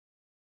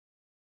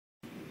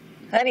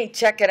Honey,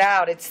 check it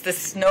out. It's the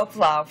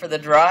snowplow for the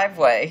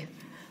driveway.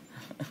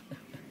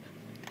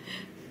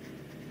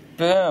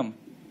 Boom.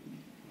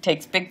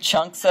 Takes big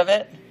chunks of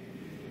it.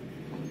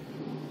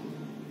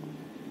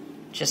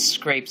 Just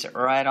scrapes it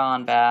right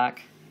on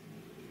back.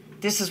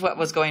 This is what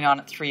was going on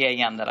at 3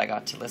 a.m. that I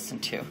got to listen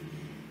to.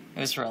 It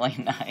was really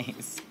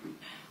nice.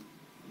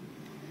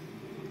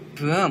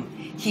 Boom.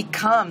 He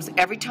comes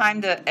every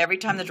time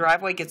the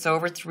driveway gets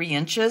over 3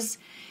 inches,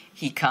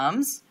 he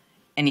comes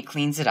and he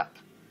cleans it up.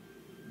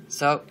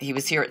 So he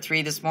was here at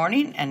 3 this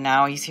morning, and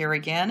now he's here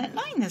again at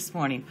 9 this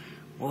morning.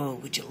 Whoa,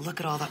 would you look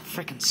at all that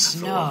freaking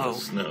snow. That's a lot of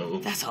snow.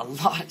 That's a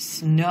lot of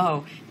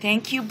snow.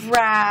 Thank you,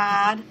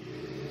 Brad.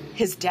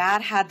 His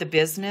dad had the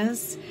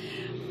business.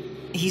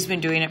 He's been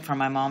doing it for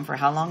my mom for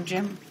how long,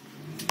 Jim?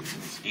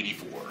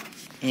 84.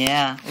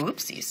 Yeah.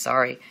 Oopsie,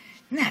 sorry.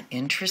 Isn't that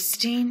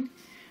interesting?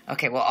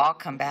 Okay, well, I'll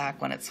come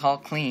back when it's all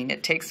clean.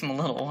 It takes him a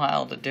little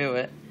while to do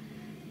it.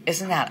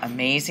 Isn't that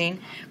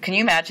amazing? Can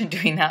you imagine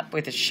doing that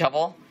with a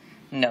shovel?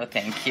 No,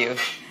 thank you.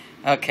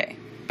 Okay,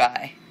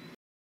 bye.